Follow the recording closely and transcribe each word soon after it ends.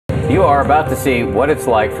You are about to see what it's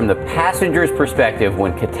like from the passenger's perspective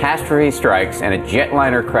when catastrophe strikes and a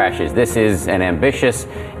jetliner crashes. This is an ambitious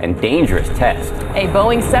and dangerous test. A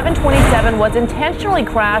Boeing 727 was intentionally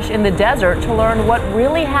crashed in the desert to learn what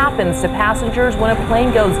really happens to passengers when a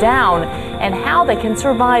plane goes down and how they can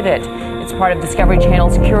survive it. It's part of Discovery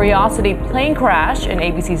Channel's Curiosity plane crash, and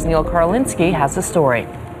ABC's Neil Karlinski has the story.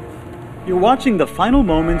 You're watching the final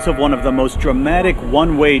moments of one of the most dramatic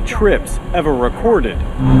one-way trips ever recorded.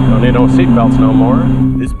 Don't need no seatbelts no more.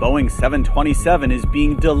 This Boeing 727 is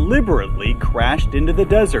being deliberately crashed into the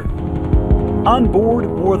desert. On board,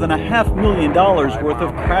 more than $500,000 worth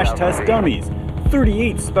of crash test dummies,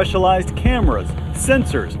 38 specialized cameras,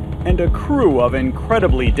 sensors, and a crew of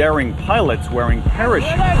incredibly daring pilots wearing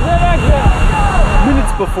parachutes.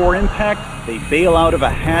 Minutes before impact, they bail out of a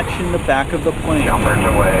hatch in the back of the plane. Jumpers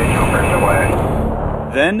away, jumpers away.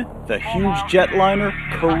 Then, the huge jetliner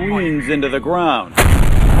careens into the ground.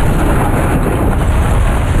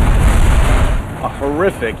 A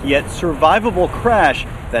horrific yet survivable crash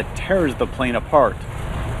that tears the plane apart.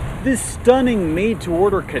 This stunning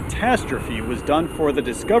made-to-order catastrophe was done for the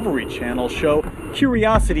Discovery Channel show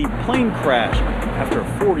Curiosity Plane Crash after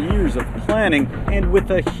 4 years of planning and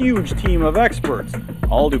with a huge team of experts,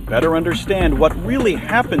 all to better understand what really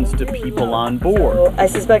happens to people on board. I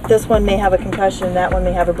suspect this one may have a concussion and that one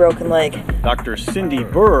may have a broken leg. Dr. Cindy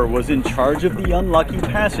Burr was in charge of the unlucky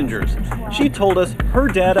passengers. She told us her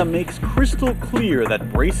data makes crystal clear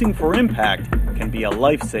that bracing for impact can be a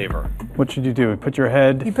lifesaver. What should you do? Put your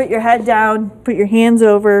head... You put your head down, put your hands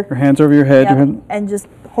over. Your hands over your head. Yep, your head. and just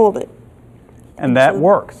hold it. And that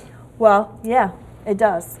works. Well, yeah, it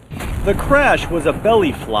does. The crash was a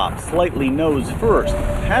belly flop, slightly nose first.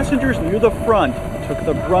 Passengers near the front took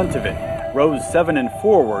the brunt of it. Rows 7 and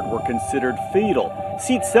forward were considered fatal.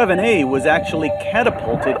 Seat 7A was actually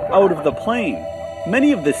catapulted out of the plane.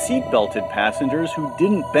 Many of the seat-belted passengers who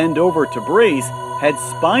didn't bend over to brace had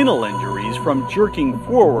spinal injuries from jerking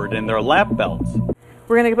forward in their lap belts.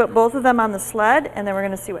 We're going to put both of them on the sled and then we're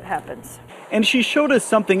going to see what happens. And she showed us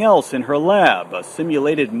something else in her lab, a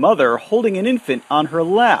simulated mother holding an infant on her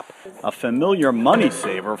lap, a familiar money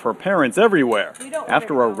saver for parents everywhere.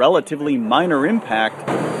 After a relatively minor impact,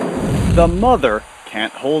 the mother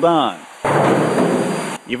can't hold on.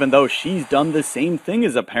 Even though she's done the same thing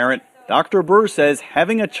as a parent, Dr. Burr says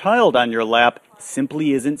having a child on your lap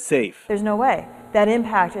simply isn't safe. There's no way. That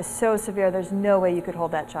impact is so severe, there's no way you could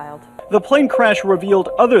hold that child. The plane crash revealed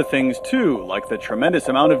other things too, like the tremendous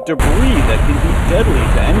amount of debris that can be deadly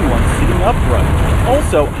to anyone sitting upright.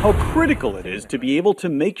 Also, how critical it is to be able to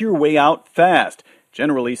make your way out fast.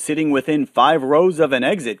 Generally, sitting within 5 rows of an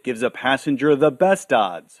exit gives a passenger the best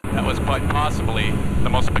odds. That was quite possibly the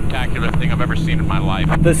most spectacular thing I've ever seen in my life.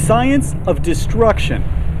 The science of destruction.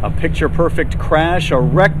 A picture-perfect crash, a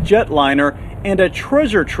wrecked jetliner, and a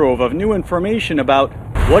treasure trove of new information about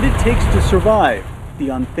what it takes to survive the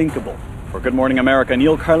unthinkable. For Good Morning America,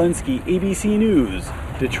 Neil Karlinski, ABC News,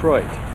 Detroit.